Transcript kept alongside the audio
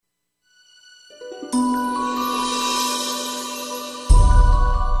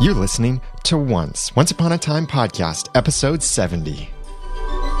You're listening to Once Upon a Time Podcast, episode 70.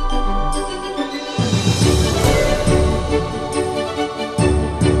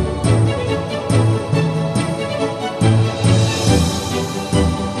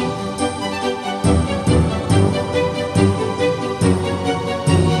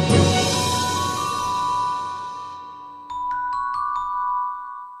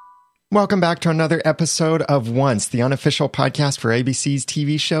 Welcome back to another episode of Once, the unofficial podcast for ABC's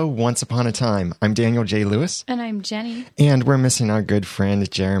TV show Once Upon a Time. I'm Daniel J. Lewis. And I'm Jenny. And we're missing our good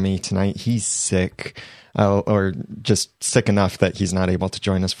friend Jeremy tonight. He's sick, or just sick enough that he's not able to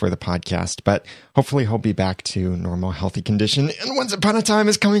join us for the podcast. But hopefully he'll be back to normal, healthy condition. And Once Upon a Time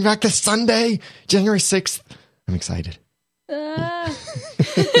is coming back this Sunday, January 6th. I'm excited. That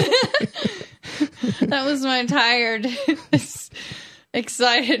was my tired...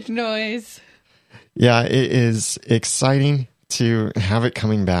 excited noise. Yeah, it is exciting to have it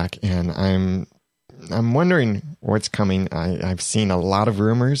coming back, and I'm wondering what's coming. I've seen a lot of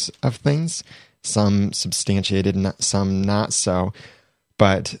rumors of things, some substantiated, some not so.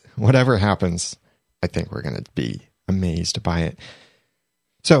 But whatever happens, I think we're going to be amazed by it.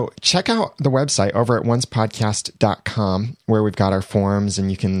 So check out the website over at oncepodcast.com, where we've got our forums, and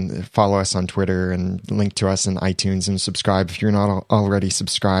you can follow us on Twitter and link to us in iTunes and subscribe if you're not already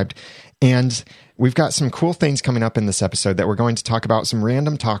subscribed. And we've got some cool things coming up in this episode that we're going to talk about, some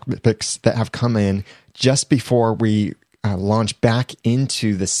random topics that have come in just before we launch back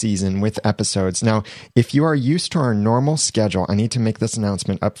into the season with episodes. Now, if you are used to our normal schedule, I need to make this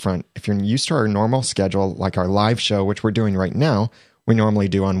announcement up front. If you're used to our normal schedule, like our live show, which we're doing right now, we normally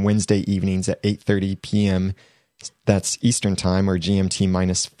do on Wednesday evenings at 8:30 p.m. That's Eastern Time, or GMT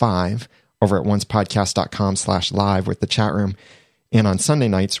 -5, over at oncepodcast.com/live with the chat room. And on Sunday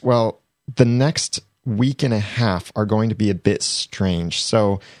nights, well, the next week and a half are going to be a bit strange.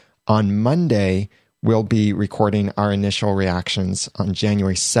 So on Monday, we'll be recording our initial reactions on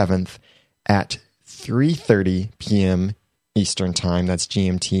January 7th at 3:30 p.m. Eastern Time. That's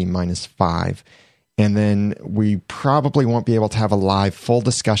GMT -5. And then we probably won't be able to have a live full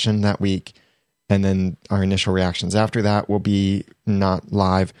discussion that week. And then our initial reactions after that will be not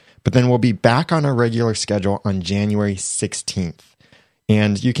live. But then we'll be back on our regular schedule on January 16th.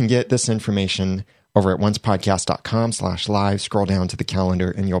 And you can get this information over at oncepodcast.com/live. Scroll down to the calendar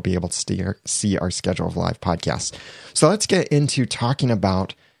and you'll be able to see our schedule of live podcasts. So let's get into talking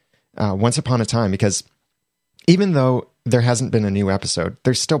about Once Upon a Time, because even though there hasn't been a new episode,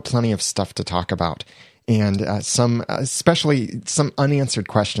 there's still plenty of stuff to talk about, and especially some unanswered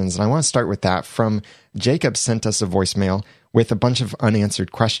questions. And I want to start with that. From Jacob sent us a voicemail with a bunch of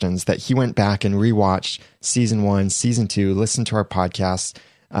unanswered questions that he went back and rewatched season 1, season 2, listened to our podcasts,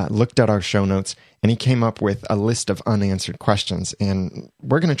 looked at our show notes, and he came up with a list of unanswered questions. And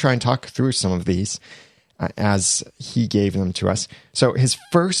we're going to try and talk through some of these as he gave them to us. So his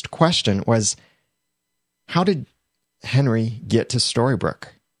first question was, how did Henry get to Storybrooke?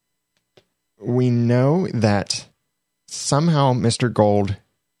 We know that somehow Mr. Gold,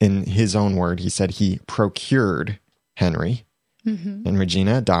 in his own word, he said he procured Henry, and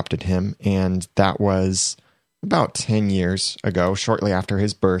Regina adopted him, and that was about 10 years ago, shortly after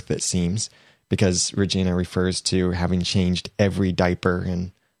his birth, it seems, because Regina refers to having changed every diaper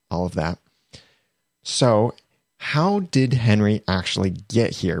and all of that. So how did Henry actually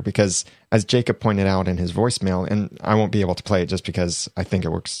get here? Because as Jacob pointed out in his voicemail, and I won't be able to play it just because I think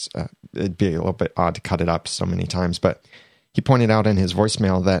it works, it'd be a little bit odd to cut it up so many times, but he pointed out in his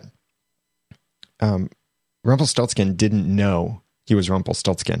voicemail that Rumplestiltskin didn't know he was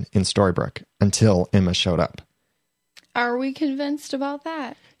Rumplestiltskin in Storybrooke until Emma showed up. Are we convinced about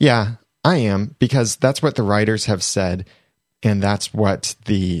that? Yeah, I am, because that's what the writers have said, and that's what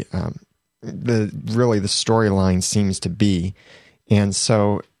the storyline seems to be. And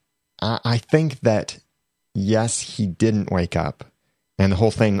so I think that, yes, he didn't wake up. And the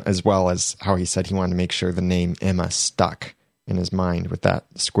whole thing, as well as how he said he wanted to make sure the name Emma stuck in his mind with that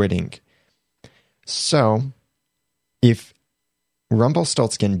squid ink. So if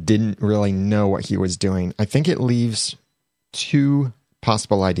Rumpelstiltskin didn't really know what he was doing, I think it leaves two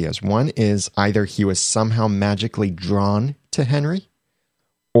possible ideas. One is either he was somehow magically drawn to Henry,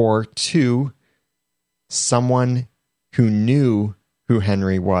 or two, someone who knew who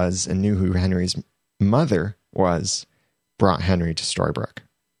Henry was and knew who Henry's mother was brought Henry to Storybrooke.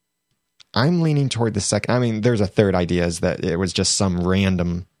 I'm leaning toward the second. I mean, there's a third idea, is that it was just some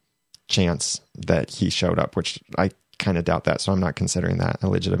random chance that he showed up, which I kind of doubt that, so I'm not considering that a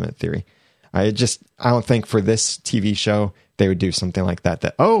legitimate theory. I don't think for this TV show they would do something like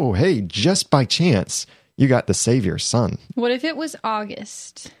that, oh, hey, just by chance, You got the Savior's son. What if it was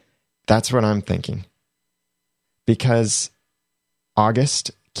August? That's what I'm thinking. Because August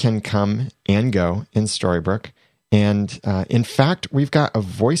can come and go in Storybrooke. And in fact, we've got a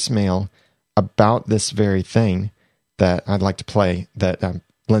voicemail about this very thing that I'd like to play that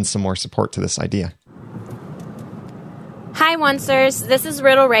lends some more support to this idea. Hi, Oncers. This is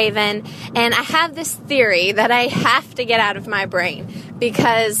Riddle Raven, and I have this theory that I have to get out of my brain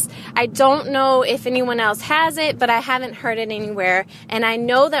because I don't know if anyone else has it, but I haven't heard it anywhere, and I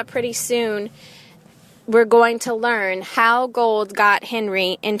know that pretty soon we're going to learn how gold got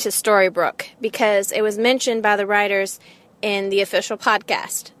Henry into Storybrooke because it was mentioned by the writers in the official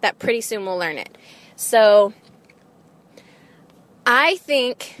podcast that pretty soon we'll learn it. So I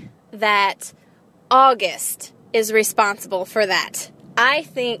think that August is responsible for that. I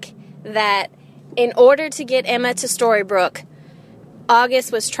think that in order to get Emma to Storybrooke,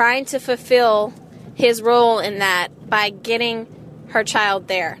 August was trying to fulfill his role in that by getting her child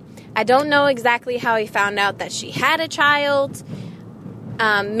there. I don't know exactly how he found out that she had a child.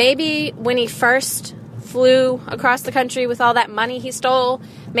 Maybe when he first flew across the country with all that money he stole,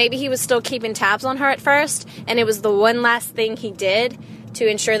 maybe he was still keeping tabs on her at first, and it was the one last thing he did to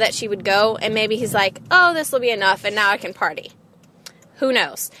ensure that she would go, and maybe he's like, oh, this will be enough, and now I can party. Who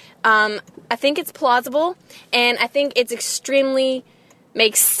knows? I think it's plausible, and I think it's extremely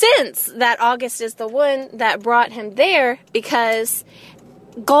makes sense that August is the one that brought him there, because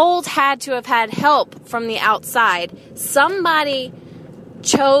Gold had to have had help from the outside. Somebody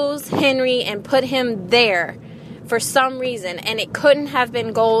chose Henry and put him there for some reason, and it couldn't have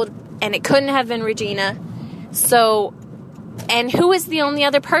been Gold, and it couldn't have been Regina. So, and who is the only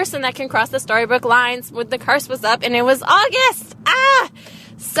other person that can cross the Storybrooke lines when the curse was up, and it was August!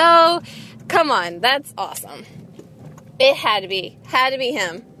 So, come on, that's awesome. It had to be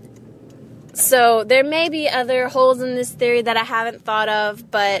him. So, there may be other holes in this theory that I haven't thought of,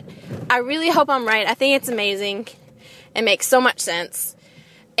 but I really hope I'm right. I think it's amazing. It makes so much sense.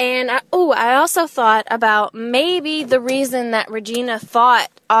 And, I also thought about maybe the reason that Regina thought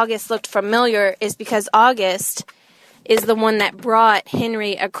August looked familiar is because August is the one that brought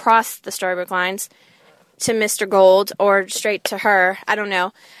Henry across the Storybrooke lines to Mr. Gold, or straight to her. I don't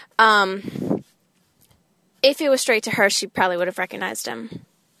know. If it was straight to her, she probably would have recognized him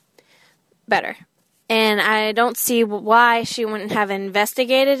better. And I don't see why she wouldn't have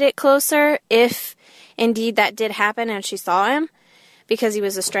investigated it closer if indeed that did happen and she saw him, because he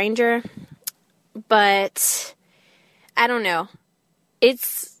was a stranger. But I don't know.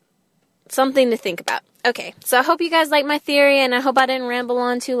 It's something to think about. Okay, so I hope you guys like my theory, and I hope I didn't ramble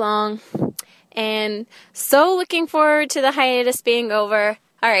on too long. And so looking forward to the hiatus being over.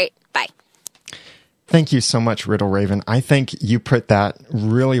 All right, bye. Thank you so much, Riddle Raven. I think you put that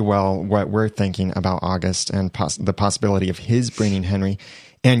really well, what we're thinking about August and the possibility of his bringing Henry.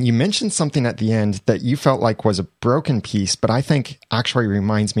 And you mentioned something at the end that you felt like was a broken piece, but I think actually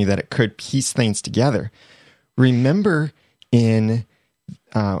reminds me that it could piece things together. Remember in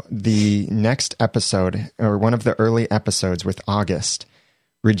the next episode, or one of the early episodes with August,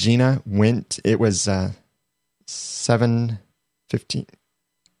 Regina went, it was 7:15,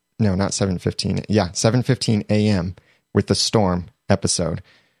 no, not 7:15, 7:15 a.m. with the storm episode.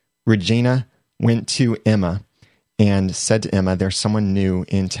 Regina went to Emma and said to Emma, there's someone new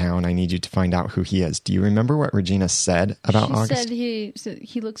in town. I need you to find out who he is. Do you remember what Regina said about August? She said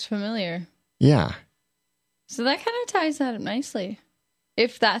he looks familiar. Yeah. So that kind of ties that up nicely.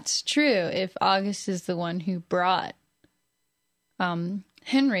 If that's true, if August is the one who brought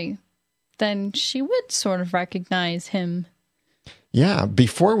Henry, then she would sort of recognize him. Yeah,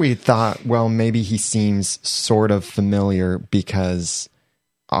 before we thought, well, maybe he seems sort of familiar because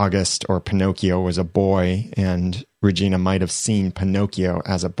August or Pinocchio was a boy and Regina might have seen Pinocchio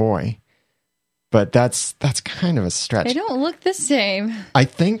as a boy. But that's kind of a stretch. They don't look the same. I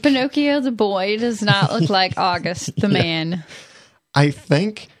think Pinocchio the boy does not look like August the man. I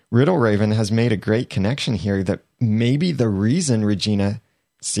think Riddle Raven has made a great connection here that maybe the reason Regina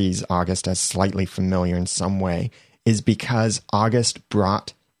sees August as slightly familiar in some way is because August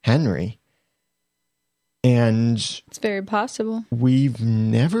brought Henry. And it's very possible. We've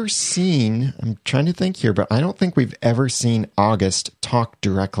never seen, I'm trying to think here, but I don't think we've ever seen August talk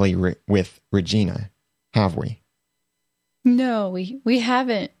directly with Regina, have we? No, we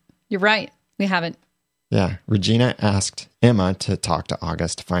haven't. You're right. We haven't. Yeah, Regina asked Emma to talk to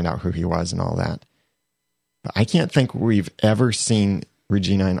August to find out who he was and all that. But I can't think we've ever seen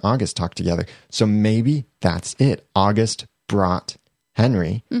Regina and August talk together. So maybe that's it. August brought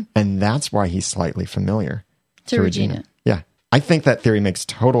Henry, and that's why he's slightly familiar to Regina. Yeah. I think that theory makes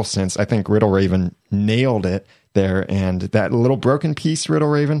total sense. I think Riddle Raven nailed it there. And that little broken piece, Riddle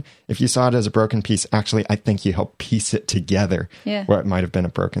Raven, if you saw it as a broken piece, actually, I think you helped piece it together. Yeah. Where it might have been a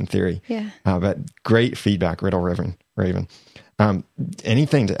broken theory. Yeah. But great feedback, Riddle Raven.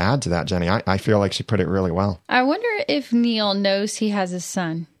 Anything to add to that, Jenny? I feel like she put it really well. I wonder if Neal knows he has a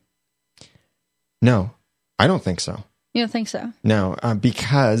son. No, I don't think so. You don't think so? No,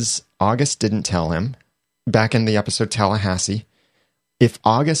 because August didn't tell him. Back in the episode Tallahassee, if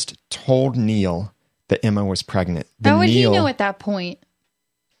August told Neal that Emma was pregnant, how would he know at that point?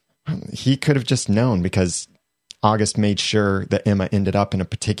 He could have just known because August made sure that Emma ended up in a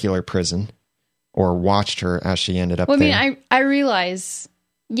particular prison or watched her as she ended up there. I mean, I realize,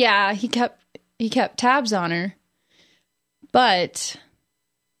 yeah, he kept tabs on her, but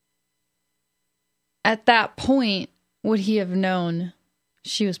at that point, would he have known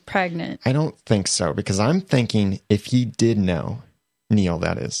she was pregnant? I don't think so, because I'm thinking if he did know, Neal,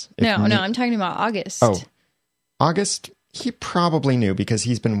 that is. No, I'm talking about August. Oh, August, he probably knew because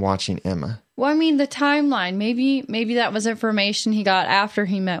he's been watching Emma. Well, I mean, the timeline. Maybe that was information he got after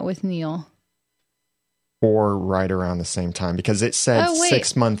he met with Neal. Or right around the same time, because it said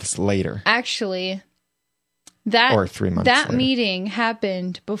 6 months later. Actually, or 3 months that later. meeting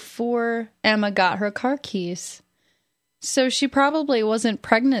happened before Emma got her car keys. So she probably wasn't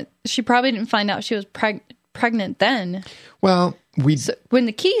pregnant. She probably didn't find out she was pregnant then. Well, so when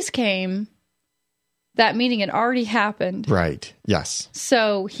the keys came, that meeting had already happened. Right. Yes.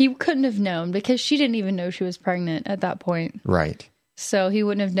 So he couldn't have known because she didn't even know she was pregnant at that point. Right. So he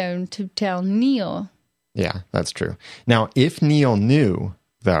wouldn't have known to tell Neal. Yeah, that's true. Now, if Neal knew,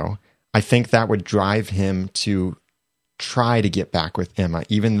 though, I think that would drive him to try to get back with Emma,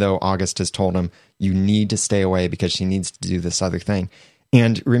 even though August has told him, you need to stay away because she needs to do this other thing.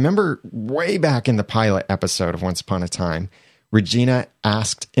 And remember, way back in the pilot episode of Once Upon a Time, Regina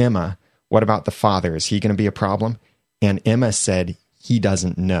asked Emma, what about the father? Is he going to be a problem? And Emma said he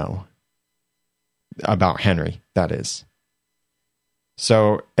doesn't know. About Henry, that is.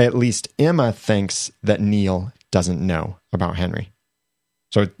 So at least Emma thinks that Neal doesn't know about Henry.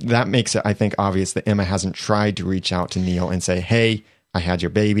 So that makes it, I think, obvious that Emma hasn't tried to reach out to Neal and say, hey, I had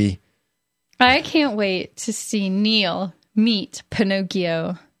your baby. I can't wait to see Neal meet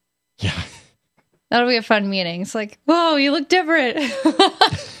Pinocchio. Yeah. That'll be a fun meeting. It's like, whoa, you look different.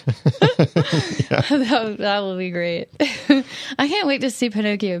 That will be great. I can't wait to see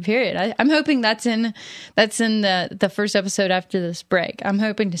Pinocchio, period. I'm hoping that's in the first episode after this break. I'm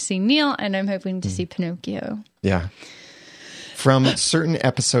hoping to see Neal and I'm hoping to see Pinocchio. Yeah. From certain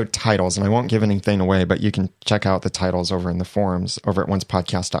episode titles, and I won't give anything away, but you can check out the titles over in the forums, over at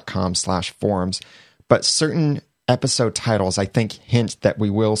oncepodcast.com/forums. But certain episode titles, I think, hint that we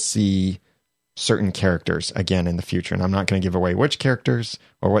will see certain characters again in the future. And I'm not going to give away which characters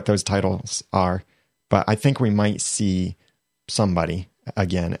or what those titles are, but I think we might see somebody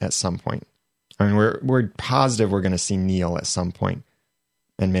again at some point. I mean, we're positive we're going to see Neal at some point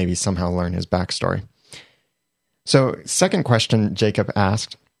and maybe somehow learn his backstory. So, second question Jacob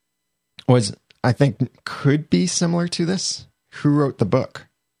asked was, I think, could be similar to this. Who wrote the book?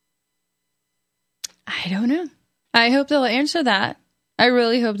 I don't know. I hope they'll answer that. I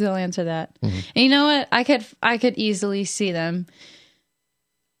really hope they'll answer that. Mm-hmm. And you know what? I could easily see them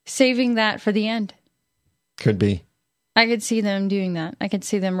saving that for the end. Could be. I could see them doing that. I could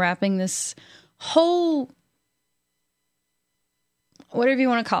see them wrapping this whole, whatever you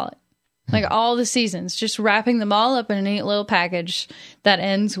want to call it, like all the seasons, just wrapping them all up in a neat little package that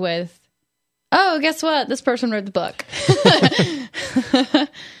ends with, oh, guess what? This person wrote the book.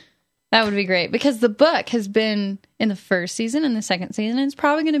 That would be great because the book has been in the first season and the second season, and it's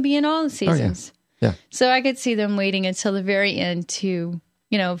probably going to be in all the seasons. Oh, yeah. So I could see them waiting until the very end to,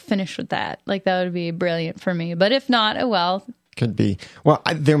 finish with that. Like, that would be brilliant for me. But if not, oh well. Could be. Well,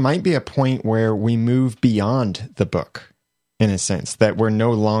 there might be a point where we move beyond the book, in a sense, that we're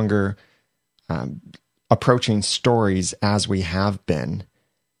no longer approaching stories as we have been,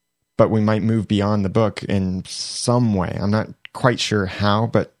 but we might move beyond the book in some way. I'm not quite sure how,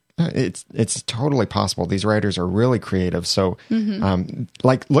 but it's totally possible. These writers are really creative. So,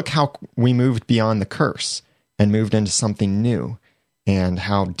 look how we moved beyond the curse and moved into something new, and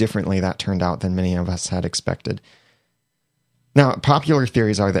how differently that turned out than many of us had expected. Now, popular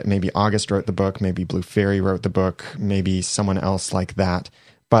theories are that maybe August wrote the book, maybe Blue Fairy wrote the book, maybe someone else like that.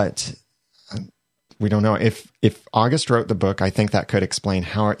 But we don't know. If August wrote the book, I think that could explain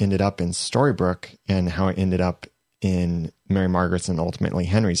how it ended up in Storybrooke and how it ended up in Mary Margaret's and ultimately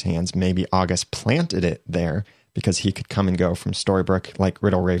Henry's hands. Maybe August planted it there because he could come and go from Storybrooke, like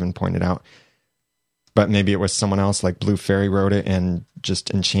Riddle Raven pointed out. But maybe it was someone else, like Blue Fairy wrote it and just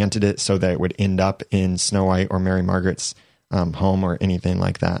enchanted it so that it would end up in Snow White or Mary Margaret's home or anything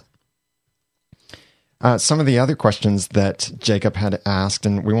like that. Some of the other questions that Jacob had asked,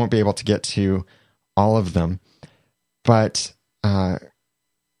 and we won't be able to get to all of them, but an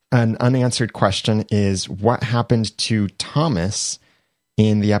unanswered question is, what happened to Thomas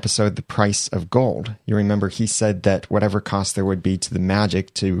in the episode The Price of Gold? You remember he said that whatever cost there would be to the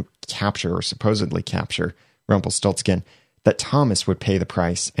magic to capture or supposedly capture Rumplestiltskin, that Thomas would pay the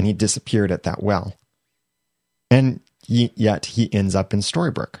price, and he disappeared at that well. And yet he ends up in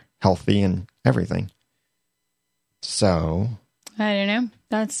Storybrooke, healthy and everything. So I don't know.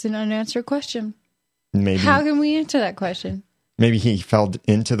 That's an unanswered question. Maybe. How can we answer that question? Maybe he fell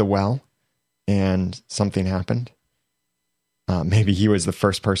into the well and something happened. Maybe he was the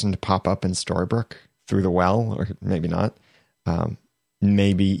first person to pop up in Storybrooke through the well, or maybe not.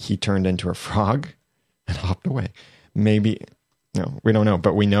 Maybe he turned into a frog and hopped away. Maybe, no, we don't know,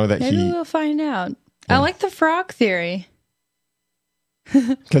 but we know that Maybe we'll find out. Yeah. I like the frog theory.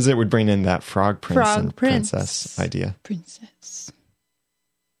 Because it would bring in that frog prince and princess idea. Princess.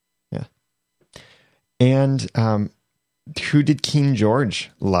 Yeah. And who did King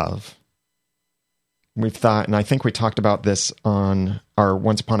George love? We've thought, and I think we talked about this on our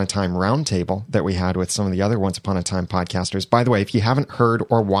Once Upon a Time roundtable that we had with some of the other Once Upon a Time podcasters. By the way, if you haven't heard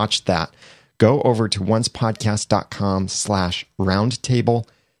or watched that, go over to oncepodcast.com/roundtable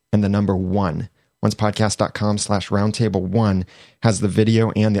and the number 1. oncepodcast.com/roundtable1 has the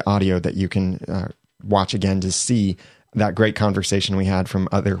video and the audio that you can watch again to see that great conversation we had from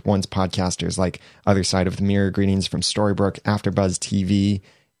other Once podcasters, like Other Side of the Mirror, Greetings from Storybrooke, AfterBuzz TV,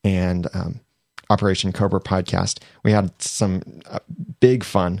 and Operation Cobra podcast. We had some big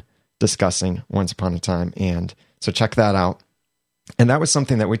fun discussing Once Upon a Time, and so check that out. And that was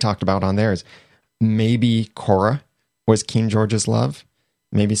something that we talked about on there, is maybe Cora was King George's love,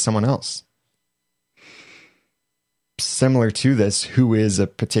 maybe someone else. Similar to this, who is a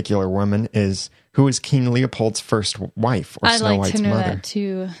particular woman is who is King Leopold's first wife or Snow White's mother. I'd like to know that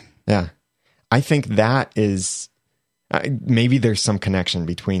too. Yeah. I think that is, maybe there's some connection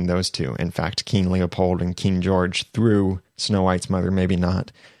between those two. In fact, King Leopold and King George through Snow White's mother, maybe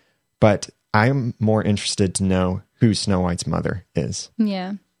not. But I'm more interested to know who Snow White's mother is.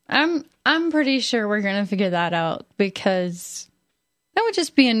 Yeah. I'm pretty sure we're going to figure that out, because that would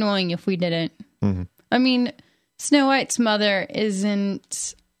just be annoying if we didn't. Mm-hmm. I mean, Snow White's mother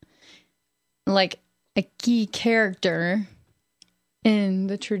isn't like a key character in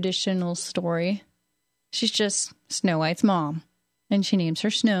the traditional story. She's just Snow White's mom, and she names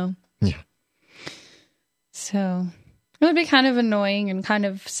her Snow. Yeah. So it would be kind of annoying and kind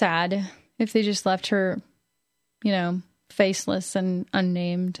of sad if they just left her, faceless and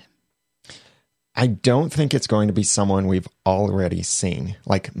unnamed. I don't think it's going to be someone we've already seen,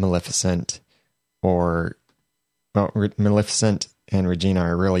 like Maleficent or... Well, Maleficent and Regina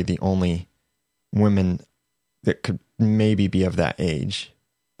are really the only women that could maybe be of that age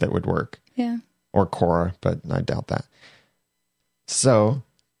that would work. Yeah. Or Cora, but I doubt that. So,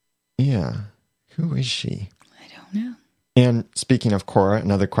 yeah. Who is she? I don't know. And speaking of Cora,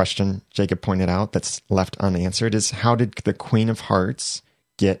 another question Jacob pointed out that's left unanswered is, how did the Queen of Hearts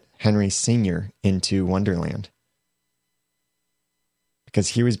get Henry Sr. into Wonderland? Because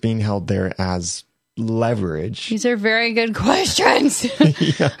he was being held there as leverage. These are very good questions.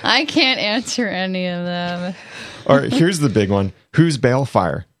 Yeah. I can't answer any of them. All right, here's the big one. Who's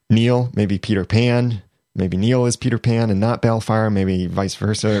Baelfire? Neal, maybe Peter Pan. Maybe Neal is Peter Pan and not Baelfire. Maybe vice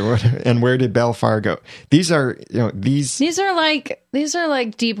versa. And where did Baelfire go? These are like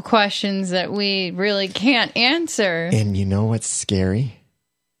deep questions that we really can't answer. And you know what's scary?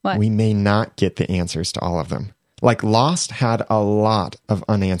 What? We may not get the answers to all of them. Like Lost had a lot of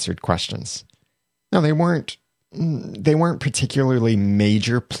unanswered questions. No, they weren't particularly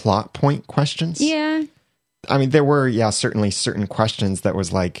major plot point questions. Yeah. I mean, there were, certainly certain questions that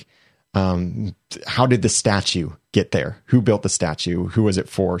was like, how did the statue get there? Who built the statue? Who was it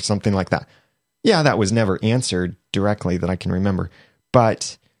for? Something like that. Yeah, that was never answered directly that I can remember.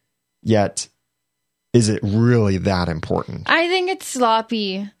 But yet, is it really that important? I think it's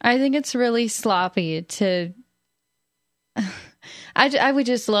sloppy. I think it's really sloppy to... I would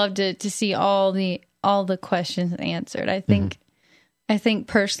just love to see all the questions answered. I think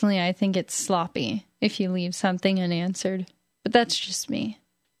personally, I think it's sloppy if you leave something unanswered. But that's just me.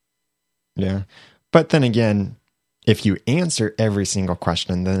 Yeah. But then again, if you answer every single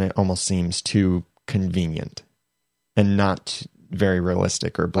question, then it almost seems too convenient and not very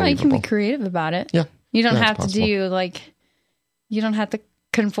realistic or believable. Well, you can be creative about it. Yeah. You don't have possible. to do you don't have to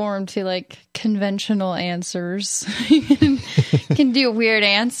conform to like conventional answers. You can do weird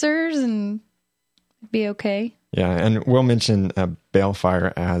answers and be okay. Yeah, and we'll mention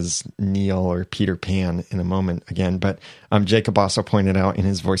Baelfire as Neal or Peter Pan in a moment again. But Jacob also pointed out in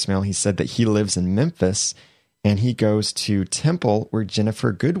his voicemail, he said that he lives in Memphis and he goes to temple where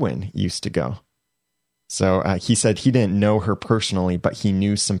Ginnifer Goodwin used to go. So he said he didn't know her personally, but he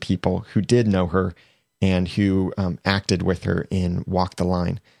knew some people who did know her and who acted with her in Walk the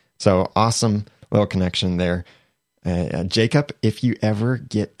Line. So awesome little connection there. Jacob, if you ever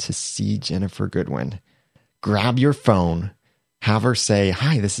get to see Ginnifer Goodwin, grab your phone, have her say,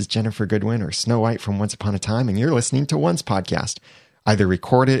 "Hi, this is Ginnifer Goodwin or Snow White from Once Upon a Time, and you're listening to Once Podcast." Either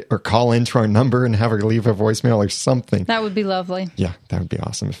record it or call into our number and have her leave a voicemail or something. That would be lovely. Yeah, that would be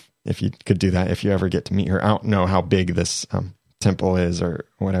awesome if you could do that, if you ever get to meet her. I don't know how big this temple is or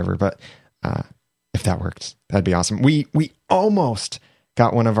whatever, but if that works, that'd be awesome. We almost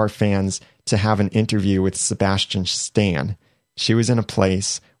got one of our fans to have an interview with Sebastian Stan. She was in a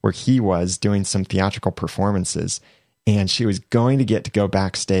place where he was doing some theatrical performances, and she was going to get to go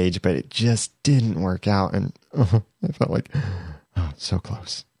backstage, but it just didn't work out. And I felt like, so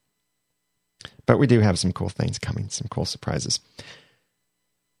close. But we do have some cool things coming, some cool surprises.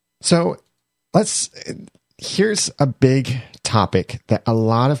 So here's a big topic that a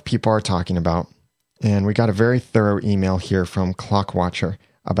lot of people are talking about. And we got a very thorough email here from Clockwatcher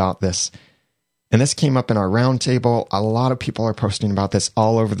about this. And this came up in our roundtable. A lot of people are posting about this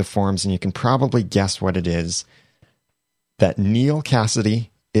all over the forums, and you can probably guess what it is. That Neal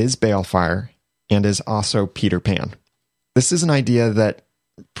Cassidy is Baelfire and is also Peter Pan. This is an idea that,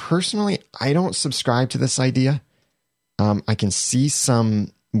 personally, I don't subscribe to this idea. I can see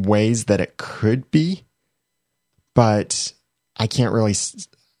some ways that it could be, but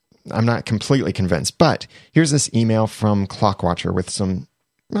I'm not completely convinced. But here's this email from Clockwatcher with some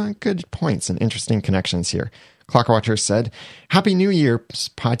good points and interesting connections here. Clockwatcher said, "Happy New Year,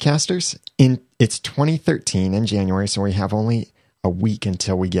 podcasters. It's 2013 in January, so we have only a week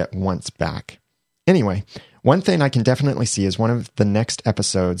until we get Once back. Anyway, one thing I can definitely see is one of the next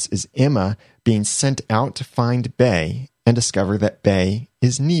episodes is Emma being sent out to find Bae and discover that Bae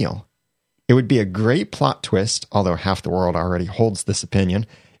is Neal. It would be a great plot twist, although half the world already holds this opinion,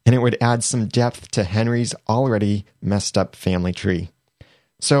 and it would add some depth to Henry's already messed up family tree.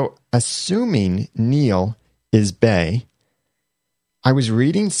 So, assuming Neal is Bae, I was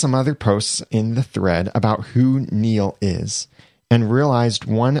reading some other posts in the thread about who Neal is and realized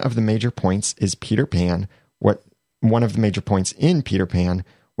one of the major points is Peter Pan. One of the major points in Peter Pan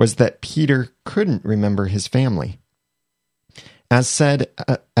was that Peter couldn't remember his family. As sad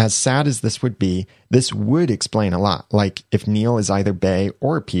as this would be, this would explain a lot. Like, if Neal is either Bae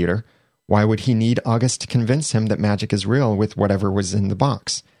or Peter, why would he need August to convince him that magic is real with whatever was in the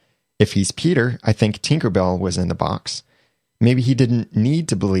box? If he's Peter, I think Tinkerbell was in the box. Maybe he didn't need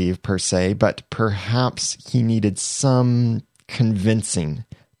to believe per se, but perhaps he needed some convincing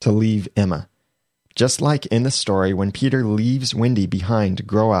to leave Emma. Just like in the story when Peter leaves Wendy behind to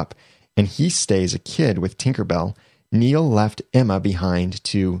grow up and he stays a kid with Tinkerbell, Neal left Emma behind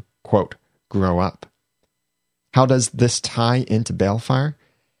to, quote, grow up. How does this tie into Baelfire?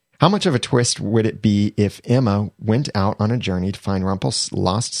 How much of a twist would it be if Emma went out on a journey to find Rumple's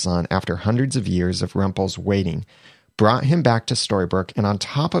lost son after hundreds of years of Rumple's waiting, brought him back to Storybrooke, and on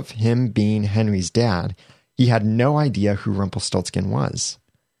top of him being Henry's dad, he had no idea who Rumplestiltskin was?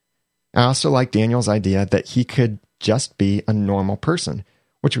 I also like Daniel's idea that he could just be a normal person,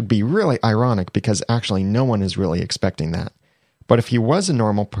 which would be really ironic because actually no one is really expecting that. But if he was a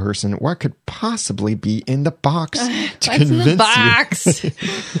normal person, what could possibly be in the box to convince you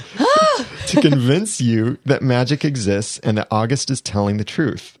to convince you that magic exists and that August is telling the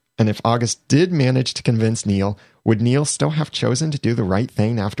truth? And if August did manage to convince Neal, would Neal still have chosen to do the right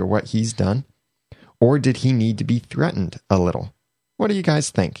thing after what he's done? Or did he need to be threatened a little? What do you guys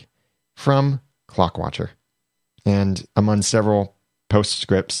think? From Clockwatcher. And among several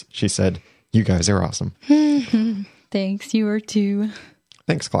postscripts, she said, "You guys are awesome." Thanks, you are too.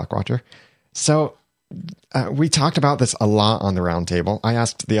 Thanks, Clockwatcher. So we talked about this a lot on the roundtable. I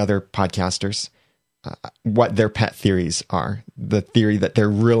asked the other podcasters what their pet theories are, the theory that they're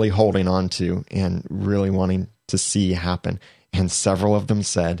really holding on to and really wanting to see happen. And several of them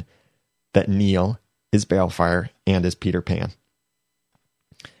said that Neal is Baelfire and is Peter Pan.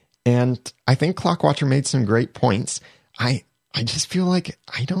 And I think Clockwatcher made some great points. I just feel like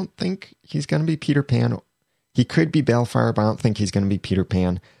I don't think he's going to be Peter Pan. He could be Baelfire, but I don't think he's going to be Peter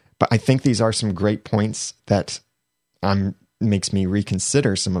Pan. But I think these are some great points that I'm makes me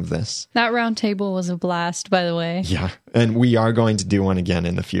reconsider some of this. That round table was a blast, by the way. Yeah, and we are going to do one again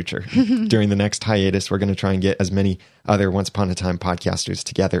in the future. During the next hiatus, we're going to try and get as many other Once Upon a Time podcasters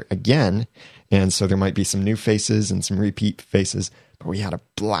together again. And so there might be some new faces and some repeat faces, but we had a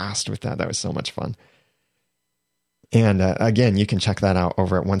blast with that. That was so much fun. And again, you can check that out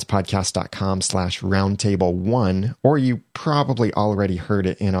over at oncepodcast.com/roundtable1, or you probably already heard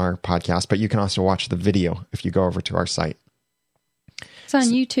it in our podcast, but you can also watch the video if you go over to our site. It's on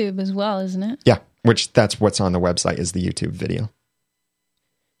YouTube as well, isn't it? Yeah, that's what's on the website is the YouTube video.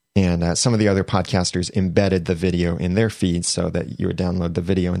 And some of the other podcasters embedded the video in their feeds so that you would download the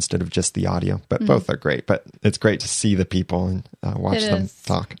video instead of just the audio. But both are great. But it's great to see the people and watch them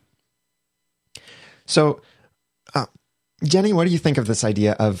talk. So, Jenny, what do you think of this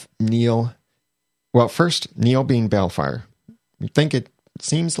idea of Neal? Well, first, Neal being Baelfire. You think it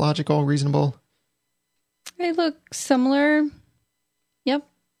seems logical, reasonable? They look similar. Yep.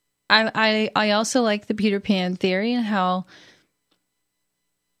 I also like the Peter Pan theory and how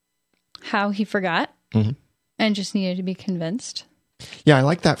he forgot and just needed to be convinced. Yeah, I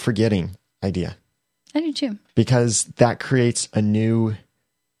like that forgetting idea. I do too. Because that creates a new,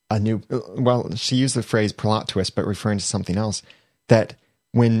 well, she used the phrase plot twist, but referring to something else, that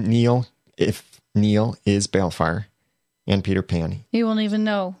when if Neal is Baelfire and Peter Pan, he won't even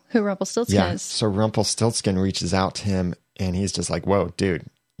know who Rumplestiltskin is. So Rumplestiltskin reaches out to him and he's just like, whoa, dude,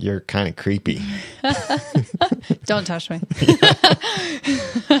 you're kind of creepy. Don't touch me.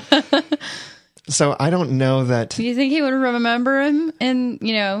 So I don't know that. Do you think he would remember him? And,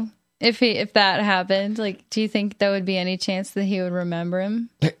 if that happened, do you think there would be any chance that he would remember him?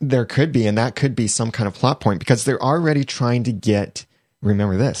 There could be, and that could be some kind of plot point because they're already trying to get,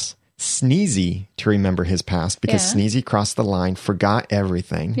 remember this, Sneezy to remember his past because Sneezy crossed the line, forgot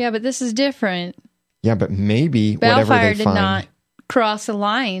everything. Yeah, but this is different. Yeah, but maybe whatever Baelfire they did not cross a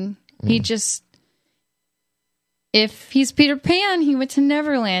line. He just, if he's Peter Pan, he went to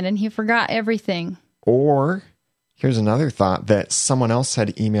Neverland and he forgot everything. Or here's another thought that someone else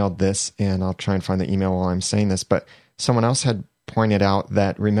had emailed this, and I'll try and find the email while I'm saying this, but someone else had pointed out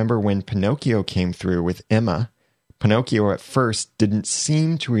that remember when Pinocchio came through with Emma, Pinocchio at first didn't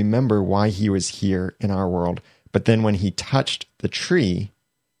seem to remember why he was here in our world, but then when he touched the tree,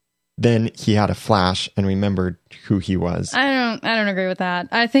 then he had a flash and remembered who he was. I don't agree with that.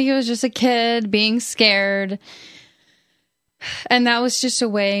 I think it was just a kid being scared, and that was just a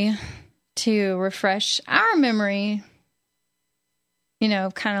way to refresh our memory,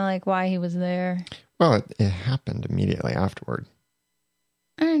 kind of like why he was there. Well, it happened immediately afterward.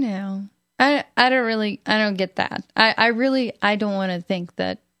 I don't know. I don't get that. I don't want to think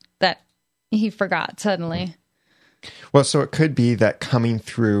that he forgot suddenly. Well, so it could be that coming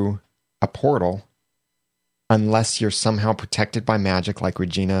through a portal, unless you're somehow protected by magic like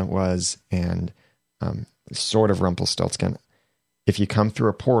Regina was and sort of Rumpelstiltskin, if you come through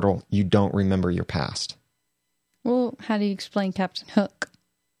a portal, you don't remember your past. Well, how do you explain Captain Hook?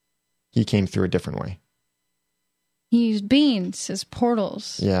 He came through a different way. He used beans as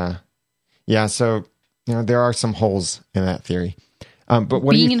portals. Yeah. Yeah, so there are some holes in that theory. But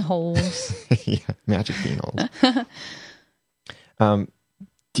what bean holes. Yeah, magic bean holes.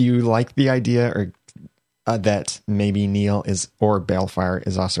 Do you like the idea or that maybe Neal or Baelfire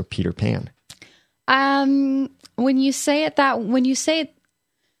is also Peter Pan? When you say it, I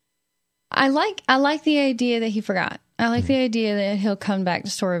like the idea that he forgot. I like the idea that he'll come back to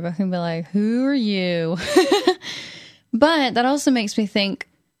Storybook and be like, "Who are you?" But that also makes me think,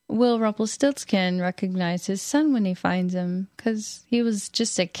 will Rumpelstiltskin recognize his son when he finds him? Because he was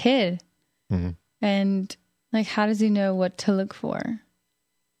just a kid. Mm-hmm. And, how does he know what to look for?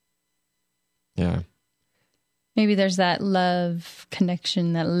 Yeah. Maybe there's that love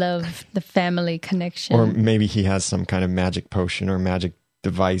connection, the family connection. Or maybe he has some kind of magic potion or magic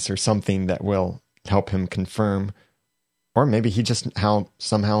device or something that will help him confirm. Or maybe he just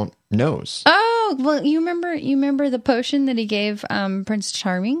somehow knows. Oh, well, you remember the potion that he gave Prince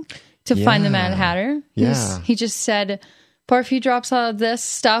Charming to find the Mad Hatter? He just said, pour a few drops of this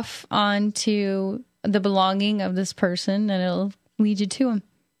stuff onto the belonging of this person and it'll lead you to him.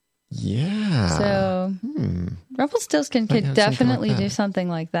 Yeah. So Rumpelstiltskin could definitely do something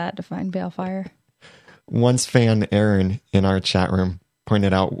like that to find Baelfire. Once fan Aaron in our chat room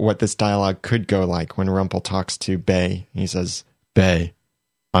pointed out what this dialogue could go like when Rumple talks to Bay. He says, "Bay,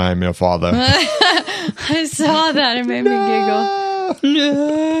 I'm your father." I saw that. It made me giggle.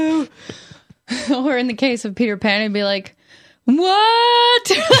 No. Or in the case of Peter Pan, he'd be like,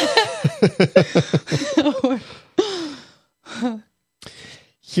 "What?"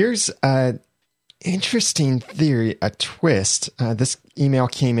 Here's interesting theory, a twist. This email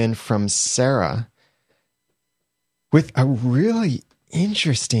came in from Sarah with a really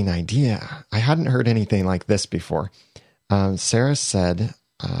interesting idea. I hadn't heard anything like this before. Sarah said,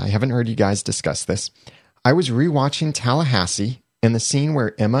 I haven't heard you guys discuss this. I was rewatching Tallahassee, and the scene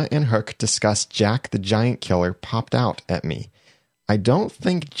where Emma and Hook discuss Jack the Giant Killer popped out at me. I don't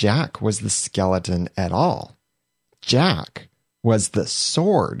think Jack was the skeleton at all. Jack was the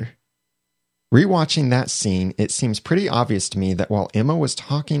sword. Rewatching that scene, it seems pretty obvious to me that while Emma was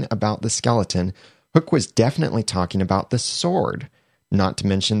talking about the skeleton, Hook was definitely talking about the sword, not to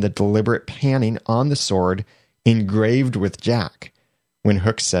mention the deliberate panning on the sword engraved with Jack when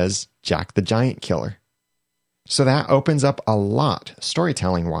Hook says, Jack the Giant Killer. So that opens up a lot,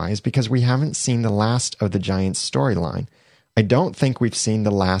 storytelling-wise, because we haven't seen the last of the Giant's storyline. I don't think we've seen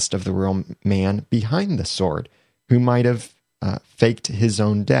the last of the real man behind the sword, who might have faked his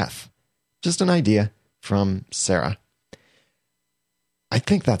own death. Just an idea from Sarah. I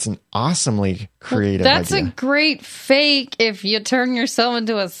think that's an awesomely creative idea. That's a great fake if you turn yourself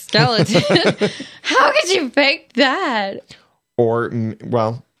into a skeleton. How could you fake that? Or,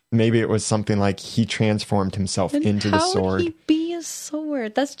 well, maybe it was something like he transformed himself into the sword. How would he be a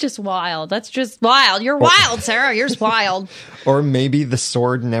sword? That's just wild. That's just wild. You're wild, Sarah. You're just wild. Or maybe the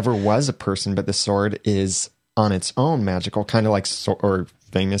sword never was a person, but the sword is on its own magical, kind of like, or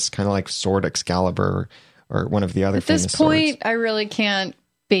famous, kind of like Sword Excalibur or one of the other famous swords. At this point, I really can't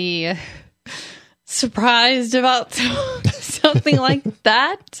be surprised about something like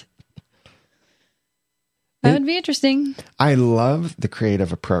that. That would be interesting. I love the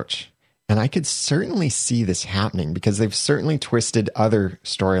creative approach, and I could certainly see this happening because they've certainly twisted other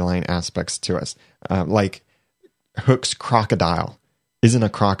storyline aspects to us. Like Hook's crocodile isn't a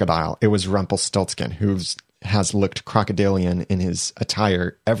crocodile. It was Rumplestiltskin, who has looked crocodilian in his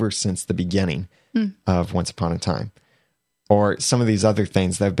attire ever since the beginning of Once Upon a Time. Or some of these other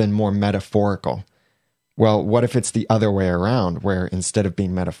things that have been more metaphorical. Well, what if it's the other way around, where instead of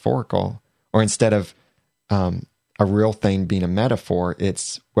being metaphorical, or instead of a real thing being a metaphor,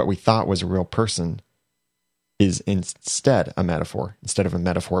 it's what we thought was a real person is instead a metaphor, instead of a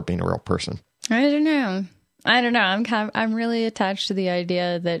metaphor being a real person. I don't know. I'm really attached to the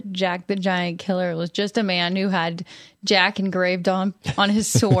idea that Jack the Giant Killer was just a man who had Jack engraved on his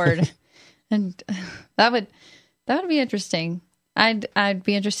sword. And that would be interesting. I'd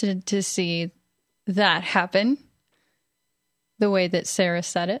be interested to see that happen the way that Sarah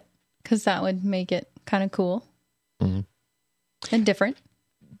said it, because that would make it kind of cool and different.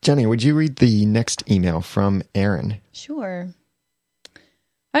 Jenny, would you read the next email from Aaron? Sure.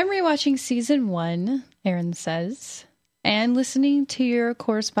 I'm rewatching season 1, Aaron says, and listening to your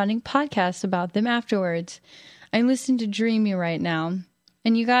corresponding podcast about them afterwards. I'm listening to Dreamy right now,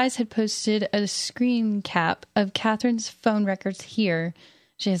 and you guys had posted a screen cap of Catherine's phone records here.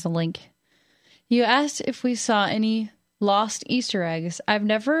 She has a link. You asked if we saw any lost Easter eggs. I've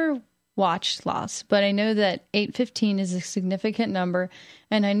never watched Lost, but I know that 815 is a significant number,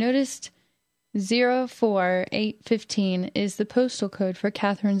 and I noticed 04815 is the postal code for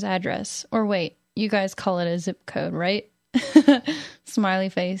Catherine's address. Or wait, you guys call it a zip code, right? Smiley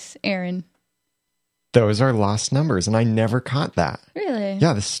face, Aaron. Those are lost numbers, and I never caught that. Really?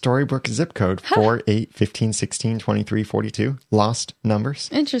 Yeah, the Storybook zip code, 4, 8, 15, 16, 23, 42. Lost numbers.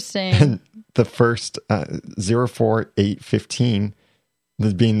 Interesting. And the first 04815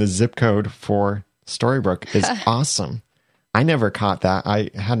 being the zip code for Storybook is awesome. I never caught that. I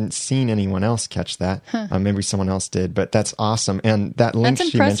hadn't seen anyone else catch that. Maybe someone else did, but that's awesome. And that link that's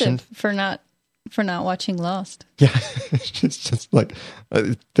she mentioned, for not watching Lost. Yeah, it's just like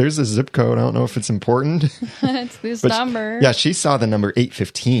there's a zip code. I don't know if it's important. It's this number. Yeah, she saw the number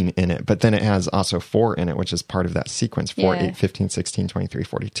 815 in it, but then it has also 4 in it, which is part of that sequence: 4, 8, 15, 16, 23,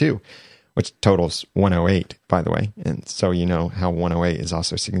 42, which totals 108, by the way. And so you know how 108 is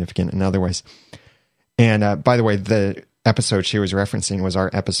also significant in other ways. And by the way, the episode she was referencing was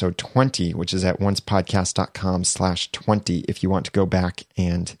our episode 20, which is at oncepodcast.com/20 if you want to go back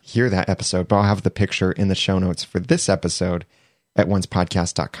and hear that episode. But I'll have the picture in the show notes for this episode at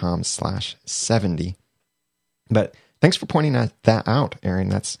oncepodcast.com/70. But thanks for pointing that out, Aaron.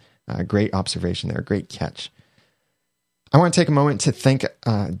 That's a great observation there, a great catch. I want to take a moment to thank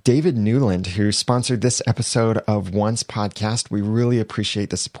David Newland, who sponsored this episode of Once Podcast. We really appreciate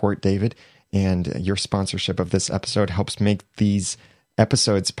the support, David. And your sponsorship of this episode helps make these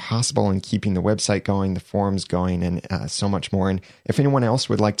episodes possible and keeping the website going, the forums going, and so much more. And if anyone else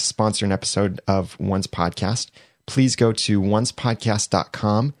would like to sponsor an episode of Once Podcast, please go to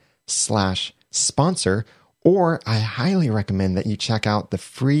oncepodcast.com/sponsor, or I highly recommend that you check out the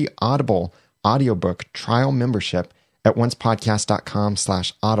free Audible audiobook trial membership at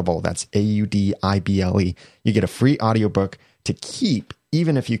oncepodcast.com/audible. That's AUDIBLE. You get a free audiobook to keep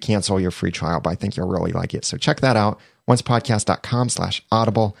even if you cancel your free trial, but I think you'll really like it. So check that out,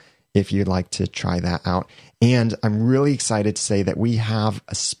 oncepodcast.com/audible if you'd like to try that out. And I'm really excited to say that we have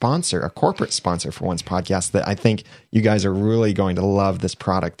a sponsor, a corporate sponsor for Once Podcast that I think you guys are really going to love this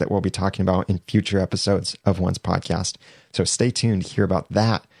product that we'll be talking about in future episodes of Once Podcast. So stay tuned to hear about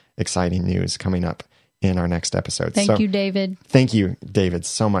that exciting news coming up in our next episode. Thank you, David. Thank you, David,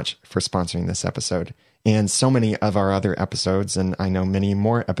 so much for sponsoring this episode and so many of our other episodes. And I know many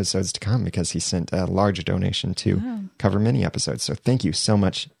more episodes to come because he sent a large donation to cover many episodes. So thank you so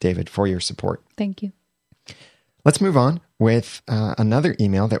much, David, for your support. Thank you. Let's move on with another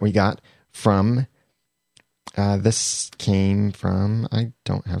email that we got from, this came from, I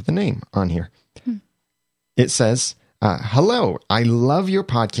don't have the name on here. It says, hello, I love your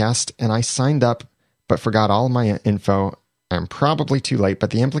podcast and I signed up but forgot all my info. I'm probably too late,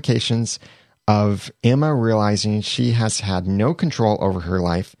 but the implications of Emma realizing she has had no control over her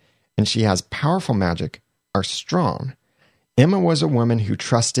life and she has powerful magic are strong. Emma was a woman who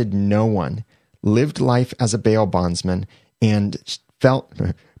trusted no one, lived life as a bail bondsman, and felt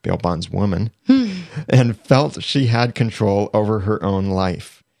bail bondswoman, and felt she had control over her own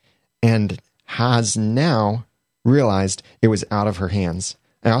life, and has now realized it was out of her hands.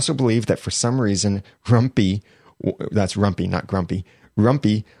 I also believe that for some reason, Rumpy, that's Rumpy, not Grumpy,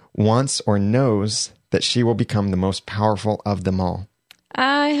 Rumpy wants or knows that she will become the most powerful of them all.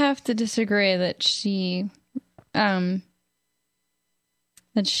 I have to disagree that she was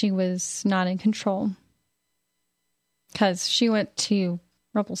not in control. Because she went to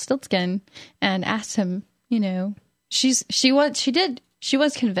Rumplestiltskin and asked him, she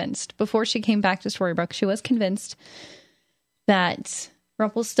was convinced before she came back to Storybrooke, she was convinced that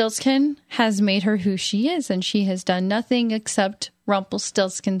Rumplestiltskin has made her who she is, and she has done nothing except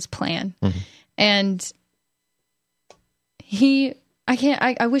Rumpelstiltskin's plan. Mm-hmm. And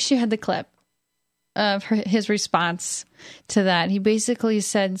I wish you had the clip of his response to that. He basically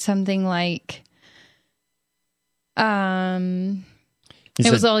said something like, it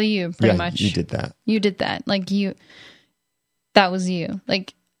was all you, pretty much. You did that. You did that. That was you. I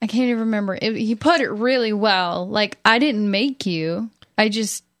can't even remember. He put it really well. I didn't make you. I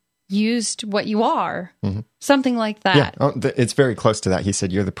just used what you are. Mm-hmm. Something like that. Yeah, it's very close to that. He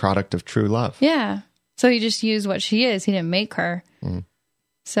said, you're the product of true love. Yeah. So he just used what she is. He didn't make her. Mm-hmm.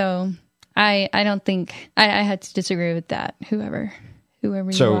 So I don't think... I had to disagree with that, whoever you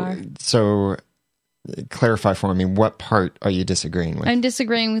are. So clarify for me, what part are you disagreeing with? I'm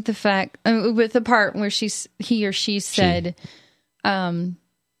disagreeing with the fact... with the part where he or she said...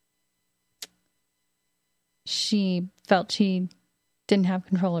 she felt she didn't have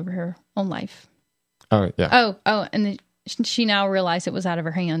control over her own life. Oh, yeah. Oh, and she now realized it was out of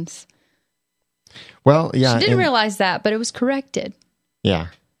her hands. Well, yeah. She didn't realize that, but it was corrected. Yeah.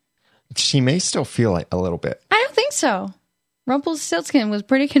 She may still feel it a little bit. I don't think so. Rumpelstiltskin was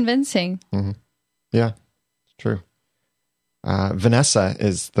pretty convincing. Mm-hmm. Yeah, true. Vanessa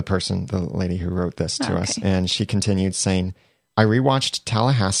is the lady who wrote this to us, and she continued saying, I rewatched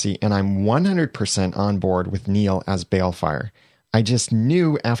Tallahassee, and I'm 100% on board with Neal as Baelfire. I just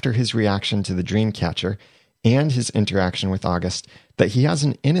knew after his reaction to the Dreamcatcher and his interaction with August that he has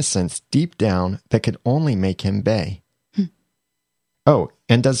an innocence deep down that could only make him Bae. Oh,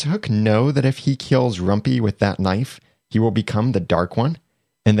 and does Hook know that if he kills Rumpy with that knife, he will become the Dark One,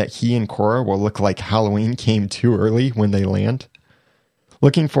 and that he and Cora will look like Halloween came too early when they land?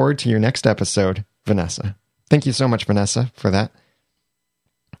 Looking forward to your next episode, Vanessa. Thank you so much, Vanessa, for that.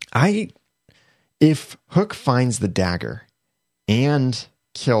 If Hook finds the dagger and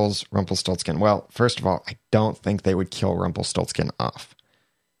kills Rumpelstiltskin, well, first of all, I don't think they would kill Rumpelstiltskin off.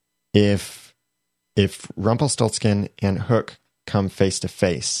 If Rumpelstiltskin and Hook come face to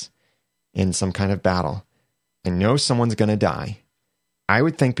face in some kind of battle, I know someone's going to die. I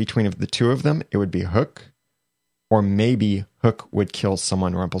would think between the two of them, it would be Hook, or maybe Hook would kill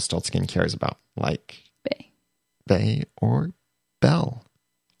someone Rumpelstiltskin cares about, like Bae or Belle.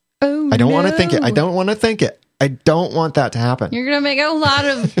 Oh, I don't want to think it. I don't want to think it. I don't want that to happen. You're going to make a lot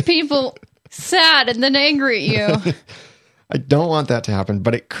of people sad and then angry at you. I don't want that to happen,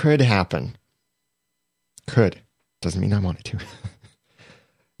 but it could happen. Could. Doesn't mean I want it to.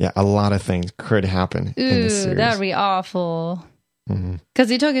 Yeah, a lot of things could happen in this series. That would be awful. Because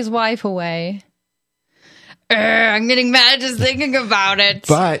he took his wife away. I'm getting mad just thinking about it.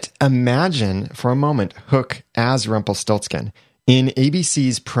 But imagine for a moment Hook as Rumpelstiltskin. In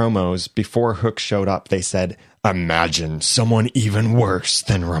ABC's promos, before Hook showed up, they said, "Imagine someone even worse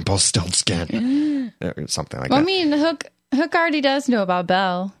than Rumpelstiltskin." Or something like that. I mean, Hook already does know about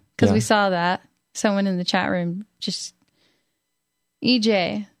Belle, because we saw that. Someone in the chat room, just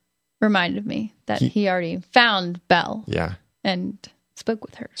EJ, reminded me that he already found Belle. Yeah. And spoke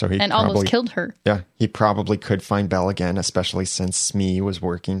with her. So and almost killed her. Yeah. He probably could find Belle again, especially since Smee was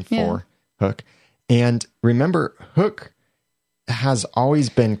working for Hook. And remember, Hook has always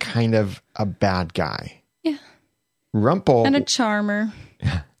been kind of a bad guy. Yeah. Rumple. And a charmer.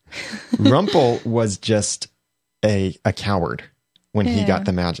 Rumple was just a coward when he got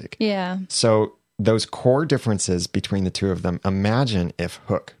the magic. Yeah. So those core differences between the two of them, imagine if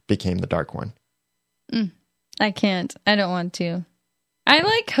Hook became the Dark One. I can't. I don't want to. I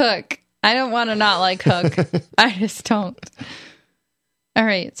like Hook. I don't want to not like Hook. I just don't. All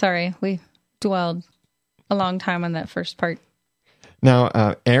right. Sorry. We dwelled a long time on that first part.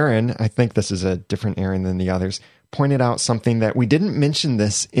 Now, Aaron, I think this is a different Aaron than the others, pointed out something that we didn't mention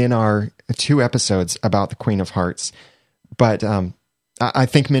this in our 2 episodes about the Queen of Hearts, but I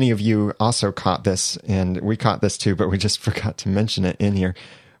think many of you also caught this, and we caught this too, but we just forgot to mention it in here.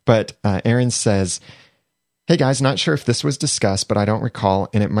 But Aaron says, "Hey guys, not sure if this was discussed, but I don't recall,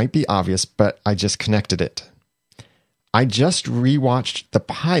 and it might be obvious, but I just connected it. I just rewatched the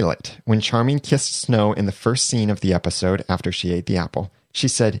pilot when Charming kissed Snow in the first scene of the episode after she ate the apple. She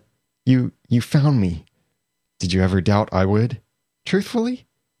said, you found me. Did you ever doubt I would? Truthfully,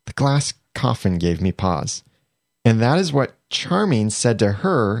 the glass coffin gave me pause. And that is what Charming said to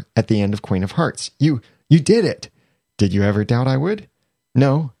her at the end of Queen of Hearts. You did it. Did you ever doubt I would?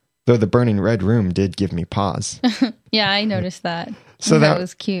 No, though the burning red room did give me pause." Yeah, I noticed that. So that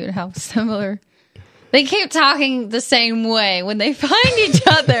was cute, how similar. They keep talking the same way when they find each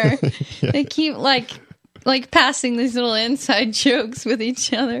other. They keep like passing these little inside jokes with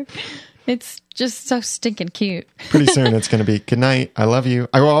each other. It's just so stinking cute. Pretty soon it's going to be, "Good night, I love you,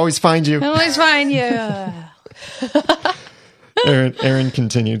 I will always find you." I'll always find you. Aaron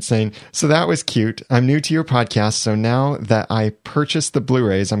continued saying, "So that was cute. I'm new to your podcast, so now that I purchased the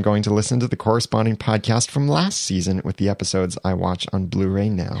Blu-rays, I'm going to listen to the corresponding podcast from last season with the episodes I watch on Blu-ray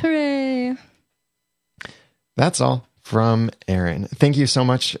now." Hooray. That's all from Aaron. Thank you so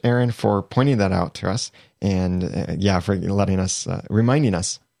much, Aaron, for pointing that out to us, and for letting us, reminding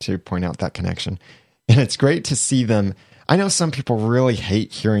us to point out that connection. And it's great to see them. I know some people really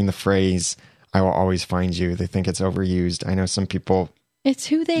hate hearing the phrase, "I will always find you." They think it's overused. I know some people... It's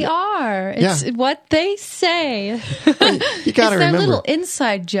who they are. It's what they say. You got to remember. It's their little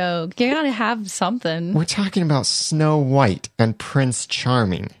inside joke. You got to have something. We're talking about Snow White and Prince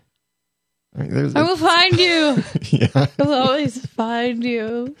Charming. I will find you. Yeah. I'll always find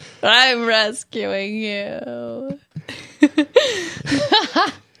you. I'm rescuing you.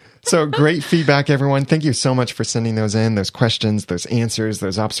 So great feedback, everyone. Thank you so much for sending those in, those questions, those answers,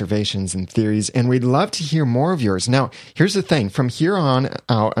 those observations and theories. And we'd love to hear more of yours. Now, here's the thing. From here on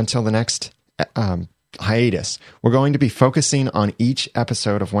out until the next hiatus, we're going to be focusing on each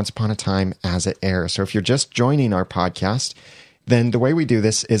episode of Once Upon a Time as it airs. So if you're just joining our podcast, then the way we do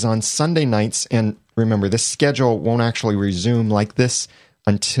this is on Sunday nights. And remember, this schedule won't actually resume like this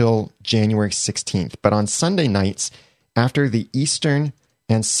until January 16th. But on Sunday nights, after the Eastern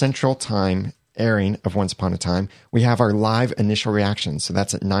and Central Time airing of Once Upon a Time, we have our live initial reactions. So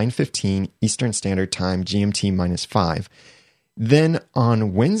that's at 9:15 Eastern Standard Time, GMT -5. Then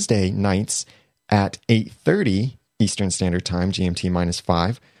on Wednesday nights at 8:30 Eastern Standard Time, GMT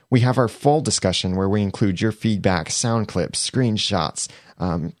 -5, we have our full discussion where we include your feedback, sound clips, screenshots,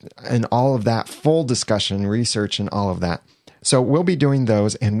 and all of that full discussion, research, and all of that. So we'll be doing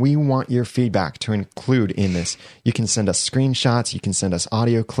those, and we want your feedback to include in this. You can send us screenshots, you can send us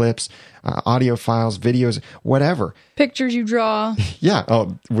audio clips, audio files, videos, whatever. Pictures you draw. Yeah.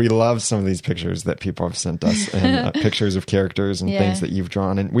 Oh, we love some of these pictures that people have sent us, and pictures of characters and things that you've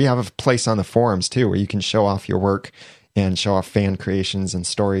drawn. And we have a place on the forums, too, where you can show off your work and show off fan creations and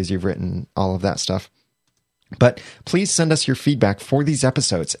stories you've written, all of that stuff. But please send us your feedback for these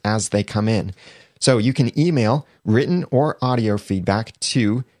episodes as they come in. So you can email written or audio feedback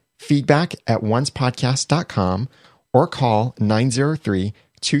to feedback@oncepodcast.com or call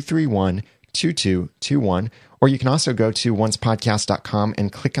 903-231-2221. Or you can also go to oncepodcast.com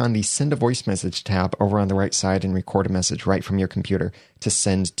and click on the Send a Voice Message tab over on the right side and record a message right from your computer to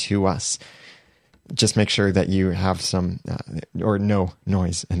send to us. Just make sure that you have some or no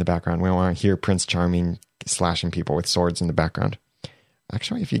noise in the background. We don't want to hear Prince Charming slashing people with swords in the background.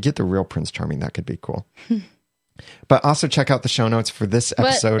 Actually, if you get the real Prince Charming, that could be cool. But also check out the show notes for this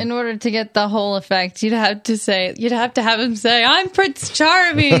episode. But in order to get the whole effect, you'd have to have him say, "I'm Prince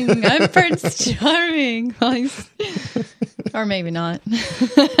Charming. I'm Prince Charming." Or maybe not.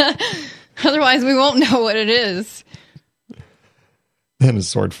 Otherwise, we won't know what it is. In a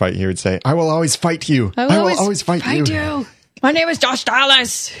sword fight, he would say, "I will always fight you. I will always fight you. My name is Josh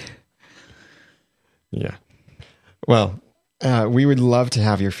Dallas." Yeah. Well, we would love to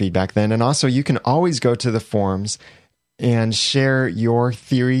have your feedback then. And also, you can always go to the forums and share your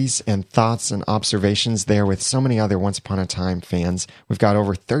theories and thoughts and observations there with so many other Once Upon a Time fans. We've got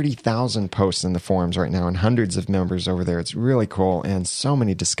over 30,000 posts in the forums right now and hundreds of members over there. It's really cool and so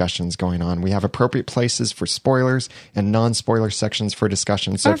many discussions going on. We have appropriate places for spoilers and non-spoiler sections for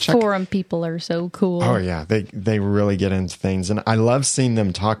discussion. So Our forum people are so cool. Oh, yeah. They really get into things. And I love seeing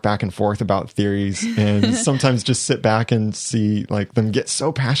them talk back and forth about theories and sometimes just sit back and see like them get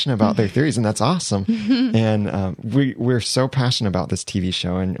so passionate about their theories. And that's awesome. And we're so passionate about this TV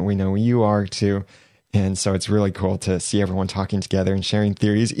show, and we know you are too. And so it's really cool to see everyone talking together and sharing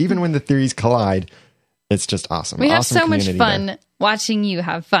theories. Even when the theories collide, it's just awesome. We have awesome so much fun there. watching you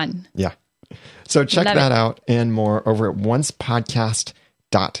have fun. Yeah. So check Love that it. out and more over at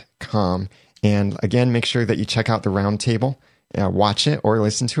oncepodcast.com. And again, make sure that you check out the roundtable, watch it or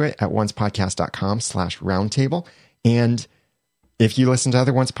listen to it at oncepodcast.com/roundtable. And if you listen to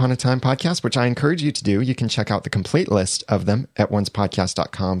other Once Upon a Time podcasts, which I encourage you to do, you can check out the complete list of them at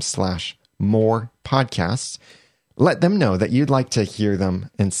oncepodcast.com/more podcasts. Let them know that you'd like to hear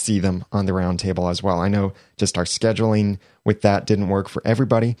them and see them on the roundtable as well. I know just our scheduling with that didn't work for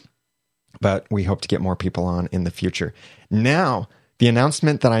everybody, but we hope to get more people on in the future. Now, the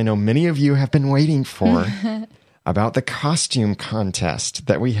announcement that I know many of you have been waiting for about the costume contest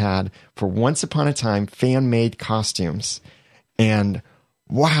that we had for Once Upon a Time fan-made costumes. And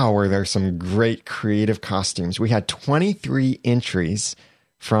wow, were there some great creative costumes. We had 23 entries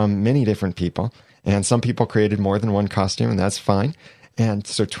from many different people, and some people created more than one costume, and that's fine. And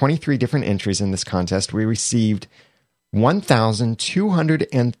so 23 different entries in this contest. We received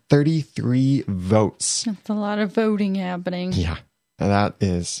 1,233 votes. That's a lot of voting happening. Yeah, that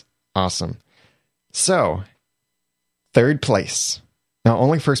is awesome. So, third place. Now,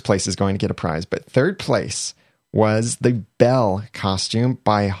 only first place is going to get a prize, but third place was the Belle costume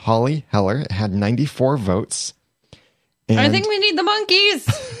by Holly Heller. It had 94 votes. And I think we need the monkeys.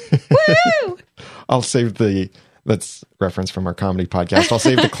 Woo! I'll save that's reference from our comedy podcast. I'll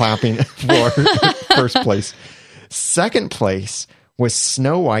save the clapping for first place. Second place was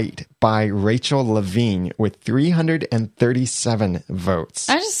Snow White by Rachel Levine with 337 votes.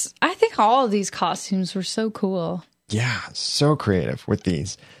 I think all of these costumes were so cool. Yeah, so creative with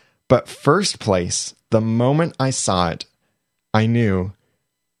these. But first place, the moment I saw it, I knew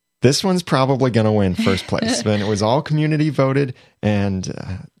this one's probably going to win first place. And it was all community voted and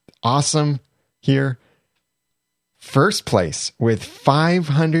awesome here. First place with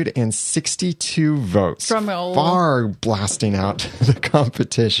 562 votes, Drumroll. far blasting out the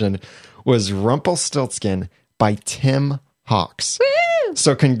competition, was Rumplestiltskin by Tim Hawks. Woo!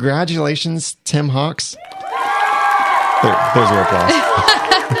 So congratulations, Tim Hawks. There's your applause.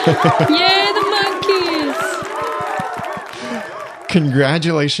 Yay, the monkeys!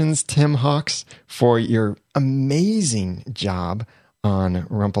 Congratulations, Tim Hawks, for your amazing job on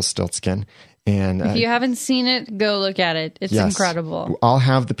Rumplestiltskin. And If you haven't seen it, go look at it. It's incredible. I'll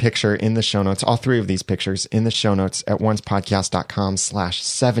have the picture in the show notes, all three of these pictures in the show notes at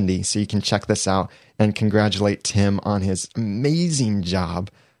oncepodcast.com/70. So you can check this out and congratulate Tim on his amazing job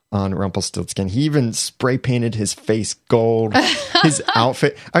on Rumpelstiltskin. He even spray painted his face gold, his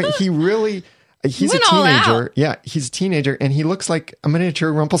outfit. I mean, he's a teenager. Yeah, he's a teenager and he looks like a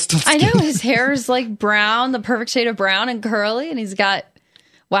miniature Rumpelstiltskin. I know, his hair is like brown, the perfect shade of brown and curly, and he's got,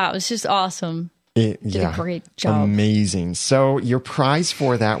 wow, it's just awesome. Did a great job. Amazing. So your prize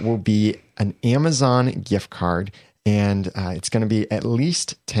for that will be an Amazon gift card, and it's going to be at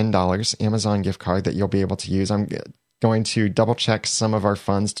least $10 Amazon gift card that you'll be able to use. I'm going to double check some of our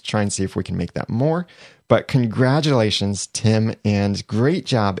funds to try and see if we can make that more. But congratulations, Tim, and great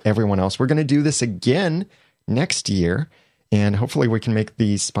job, everyone else. We're going to do this again next year. And hopefully we can make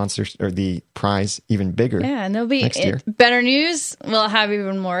the sponsors or the prize even bigger. Yeah, and there'll be year. Better news. We'll have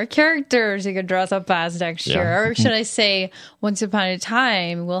even more characters you could dress up as next year. Or should I say, once upon a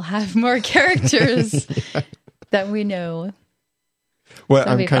time, we'll have more characters that we know. What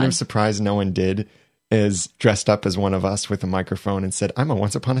I'm kind of surprised no one did is dressed up as one of us with a microphone and said, I'm a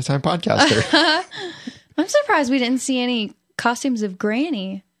Once Upon a Time podcaster. I'm surprised we didn't see any costumes of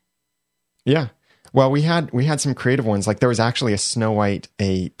Granny. Yeah. Well, we had some creative ones. Like there was actually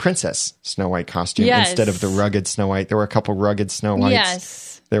a Princess Snow White costume instead of the rugged Snow White. There were a couple rugged Snow Whites.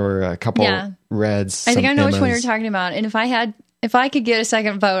 Yes. There were a couple reds. I think I know Emmas. which one you're talking about. And if I could get a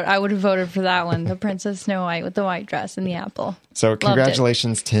second vote, I would have voted for that one, the Princess Snow White with the white dress and the apple. So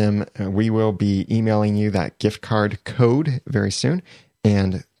congratulations, Tim. We will be emailing you that gift card code very soon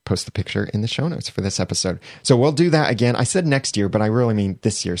and post the picture in the show notes for this episode. So we'll do that again. I said next year, but I really mean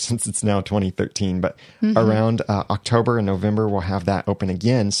this year since it's now 2013. But around October and November, we'll have that open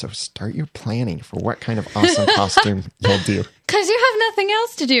again. So start your planning for what kind of awesome costume you'll do. Because you have nothing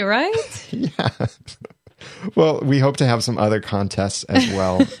else to do, right? Yeah. Well, we hope to have some other contests as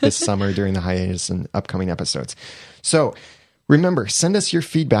well this summer during the hiatus and upcoming episodes. So remember, send us your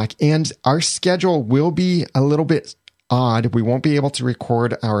feedback, and our schedule will be a little bit odd. We won't be able to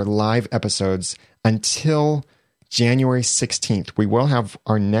record our live episodes until January 16th. We will have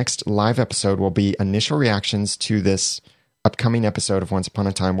our next live episode will be initial reactions to this upcoming episode of Once Upon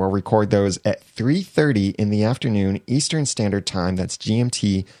a Time. We'll record those at 3:30 in the afternoon Eastern Standard Time. That's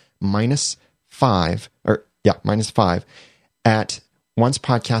GMT -5 at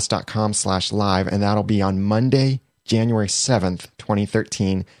oncepodcast.com/live. And that'll be on Monday, January 7th,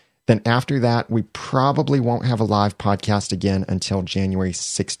 2013. Then after that, we probably won't have a live podcast again until January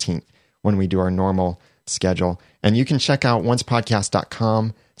 16th when we do our normal schedule. And you can check out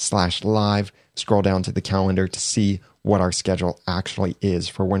oncepodcast.com/live, scroll down to the calendar to see what our schedule actually is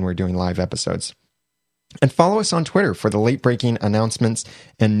for when we're doing live episodes. And follow us on Twitter for the late breaking announcements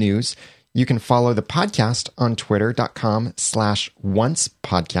and news. You can follow the podcast on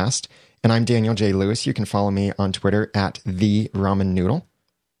twitter.com/oncepodcast. And I'm Daniel J. Lewis. You can follow me on Twitter at the Ramen Noodle.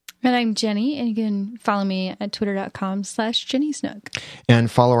 And I'm Jenny, and you can follow me at twitter.com/JennySnook. And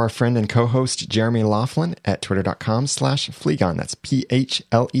follow our friend and co-host Jeremy Laughlin at twitter.com/Fleegon. That's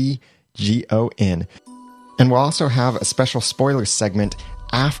PHLEGON. And we'll also have a special spoilers segment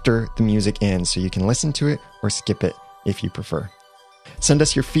after the music ends, so you can listen to it or skip it if you prefer. Send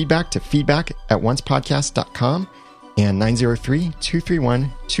us your feedback to feedback@oncepodcast.com and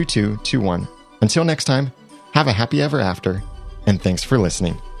 903-231-2221. Until next time, have a happy ever after, and thanks for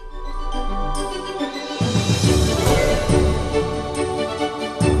listening.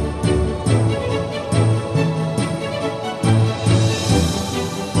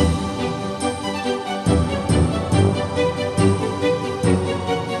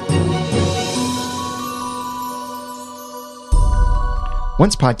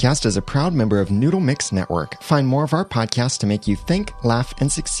 Once Podcast is a proud member of Noodle Mix Network. Find more of our podcasts to make you think, laugh,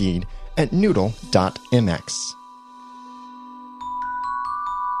 and succeed at noodle.mx.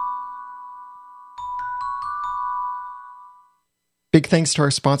 Big thanks to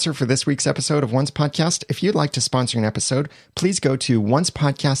our sponsor for this week's episode of Once Podcast. If you'd like to sponsor an episode, please go to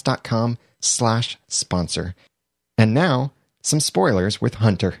oncepodcast.com/sponsor. And now, some spoilers with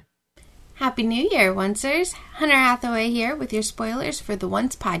Hunter. Happy New Year, Oncers! Hunter Hathaway here with your spoilers for the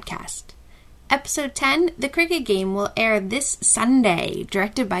Once Podcast. Episode 10, The Cricket Game, will air this Sunday,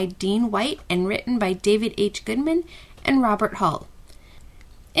 directed by Dean White and written by David H. Goodman and Robert Hull.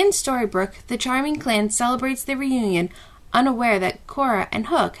 In Storybrooke, the charming clan celebrates their reunion, unaware that Cora and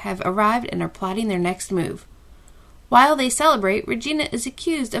Hook have arrived and are plotting their next move. While they celebrate, Regina is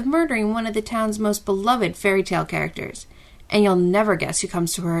accused of murdering one of the town's most beloved fairy tale characters, and you'll never guess who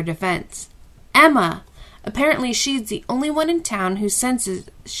comes to her defense. Emma! Apparently she's the only one in town who senses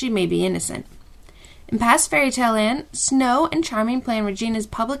she may be innocent. In past Fairy Tale Land, Snow and Charming plan Regina's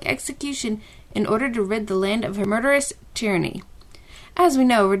public execution in order to rid the land of her murderous tyranny. As we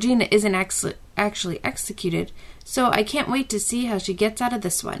know, Regina isn't actually executed, so I can't wait to see how she gets out of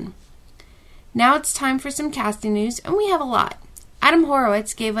this one. Now it's time for some casting news, and we have a lot. Adam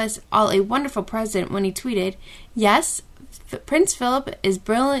Horowitz gave us all a wonderful present when he tweeted, "Yes, Prince Philip is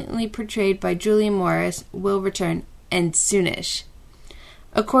brilliantly portrayed by Julian Morris, will return, and soonish."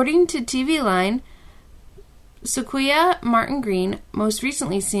 According to TV Line, Sequoia Martin Green, most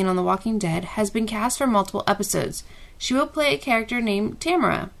recently seen on The Walking Dead, has been cast for multiple episodes. She will play a character named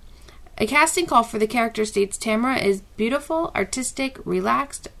Tamara. A casting call for the character states Tamara is beautiful, artistic,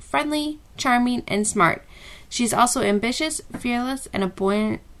 relaxed, friendly, charming, and smart. She's also ambitious, fearless, and a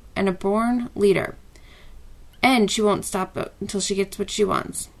born leader. And she won't stop until she gets what she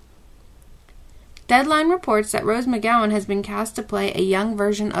wants. Deadline reports that Rose McGowan has been cast to play a young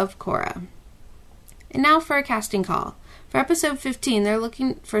version of Cora. And now for a casting call. For episode 15, they're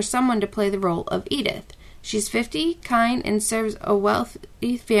looking for someone to play the role of Edith. She's 50, kind, and serves a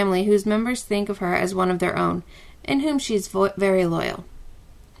wealthy family whose members think of her as one of their own, and whom she's very loyal.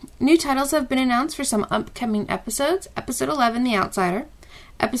 New titles have been announced for some upcoming episodes. Episode 11, The Outsider.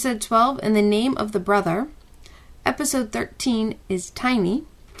 Episode 12, In the Name of the Brother. Episode 13 is Tiny.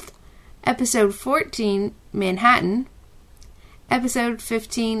 Episode 14, Manhattan. Episode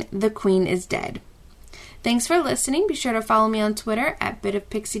 15, The Queen is Dead. Thanks for listening. Be sure to follow me on Twitter at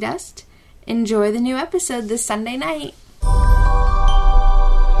BitOfPixieDust. Enjoy the new episode this Sunday night.